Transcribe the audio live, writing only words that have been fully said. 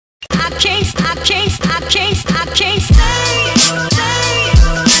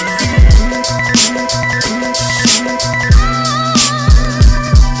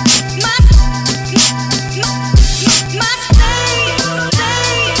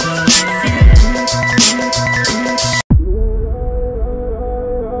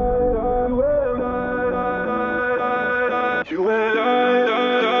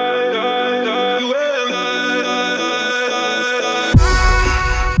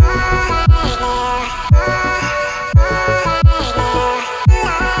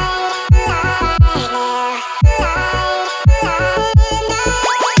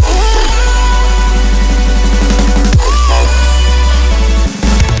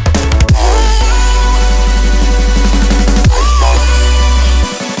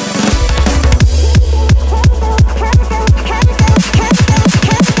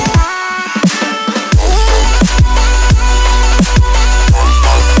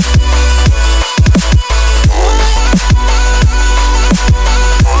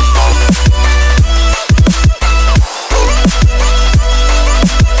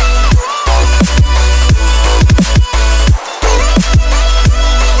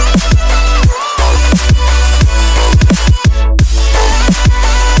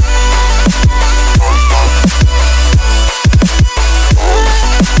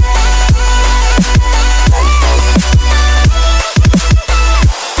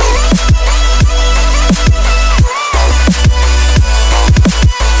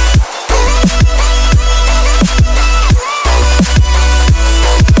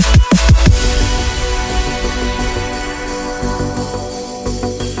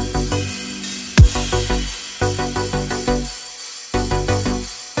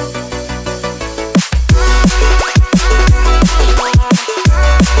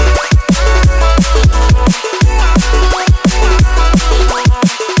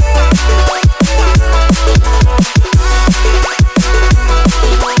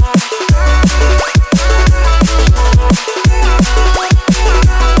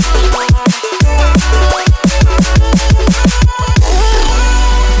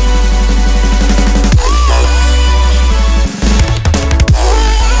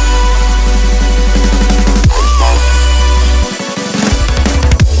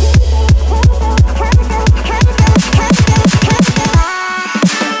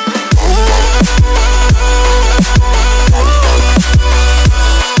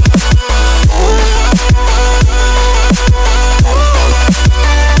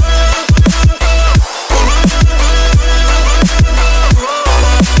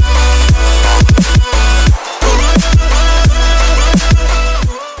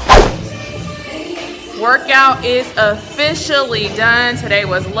Workout is officially done. Today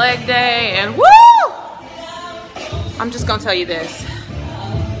was leg day and woo! I'm just gonna tell you this.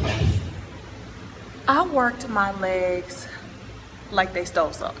 I worked my legs like they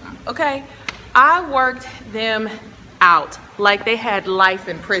stole something, okay? I worked them out like they had life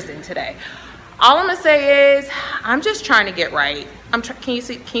in prison today. All I'm gonna say is, I'm just trying to get right. Can you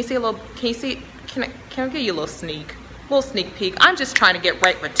see a little, can I give you a little sneak peek? I'm just trying to get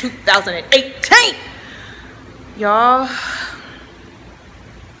right for 2018. Y'all,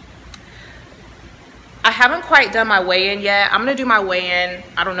 I haven't quite done my weigh-in yet. I'm gonna do my weigh-in,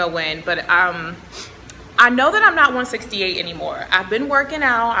 I don't know when, but I know that I'm not 168 anymore. I've been working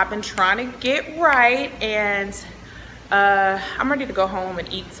out, I've been trying to get right, and I'm ready to go home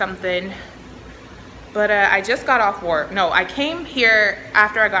and eat something. But I just got off work. No, I came here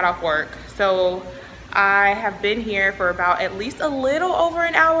after I got off work. So I have been here for about at least a little over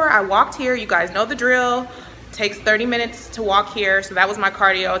an hour. I walked here, you guys know the drill. Takes 30 minutes to walk here, so that was my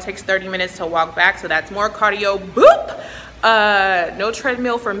cardio. It takes 30 minutes to walk back, so that's more cardio. Boop! No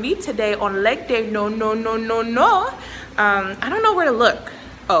treadmill for me today on leg day. No. I don't know where to look.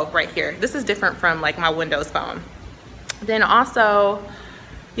 Oh, right here. This is different from like my Windows phone. Then also,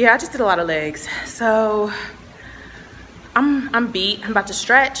 yeah, I just did a lot of legs. So I'm beat. I'm about to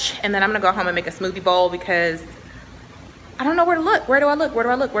stretch, and then I'm gonna go home and make a smoothie bowl because I don't know where to look. Where do I look? Where do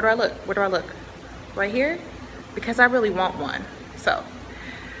I look? Where do I look? Where do I look? Right here? Because I really want one. So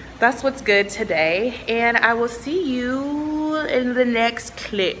that's what's good today, and I will see you in the next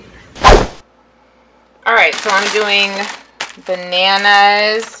clip. All right, so I'm doing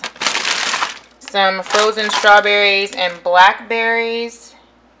bananas, some frozen strawberries, and blackberries.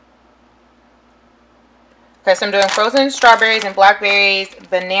 Okay, so I'm doing frozen strawberries and blackberries,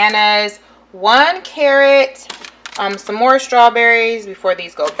 bananas, 1 carrot, some more strawberries before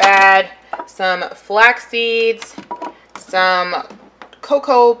these go bad, some flax seeds, some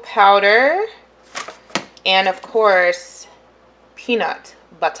cocoa powder, and of course, peanut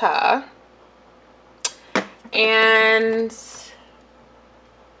butter and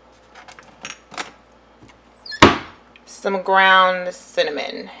some ground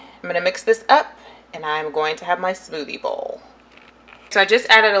cinnamon. I'm gonna mix this up and I'm going to have my smoothie bowl. So I just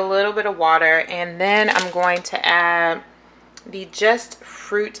added a little bit of water, and then I'm going to add the Just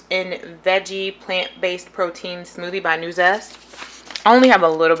Fruit and Veggie Plant-Based Protein Smoothie by Nuzest. I only have a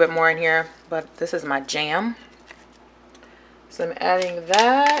little bit more in here, but this is my jam. So I'm adding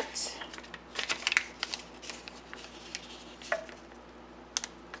that.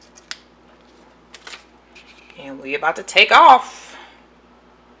 And we're about to take off.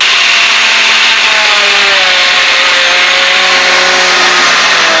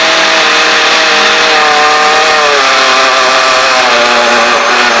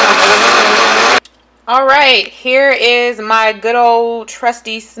 All right, here is my good old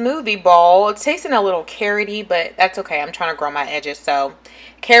trusty smoothie bowl. It's tasting a little carroty, but that's okay. I'm trying to grow my edges, so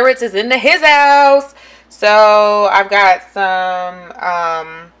carrots is into his house. So I've got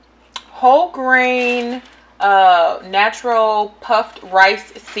some whole grain natural puffed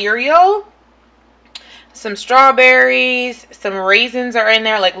rice cereal, some strawberries, some raisins are in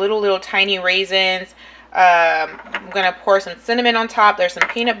there, like little tiny raisins. I'm gonna pour some cinnamon on top. There's some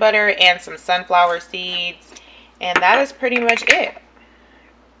peanut butter and some sunflower seeds, and that is pretty much it.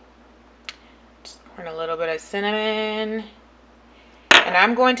 Just pouring a little bit of cinnamon, and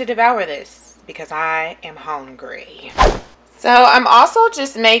I'm going to devour this because I am hungry. So I'm also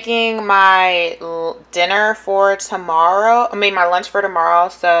just making my dinner for tomorrow. I mean my lunch for tomorrow.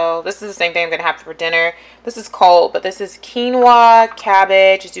 So this is the same thing I'm gonna have for dinner. This is cold, but this is quinoa,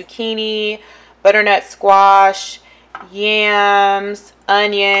 cabbage, zucchini, butternut squash, yams,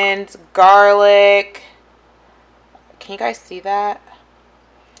 onions, garlic. Can you guys see that?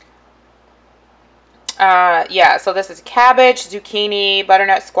 Yeah, so this is cabbage, zucchini,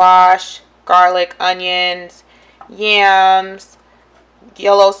 butternut squash, garlic, onions, yams,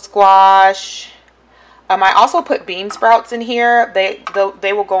 yellow squash. I also put bean sprouts in here. They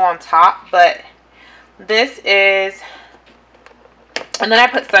will go on top, but this is, and then I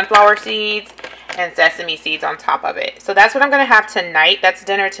put sunflower seeds and sesame seeds on top of it. So that's what I'm gonna have tonight. That's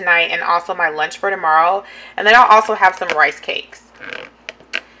dinner tonight, and also my lunch for tomorrow. And then I'll also have some rice cakes.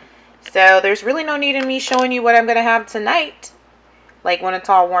 So there's really no need in me showing you what I'm gonna have tonight, like when it's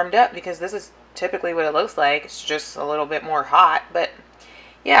all warmed up, because this is typically what it looks like. It's just a little bit more hot. But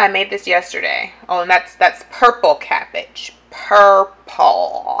yeah, I made this yesterday. Oh, and that's purple cabbage.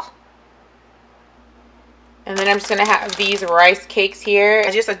 Purple. And then I'm just going to have these rice cakes here. I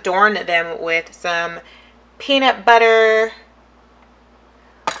just adorned them with some peanut butter,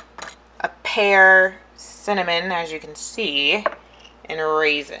 a pear, cinnamon, as you can see, and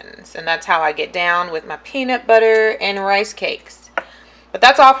raisins. And that's how I get down with my peanut butter and rice cakes. But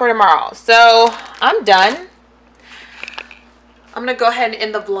that's all for tomorrow. So I'm done. I'm going to go ahead and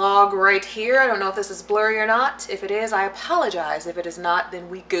end the vlog right here. I don't know if this is blurry or not. If it is, I apologize. If it is not, then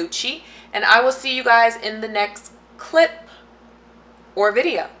we Gucci. And I will see you guys in the next clip or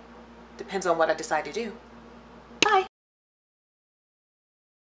video. Depends on what I decide to do.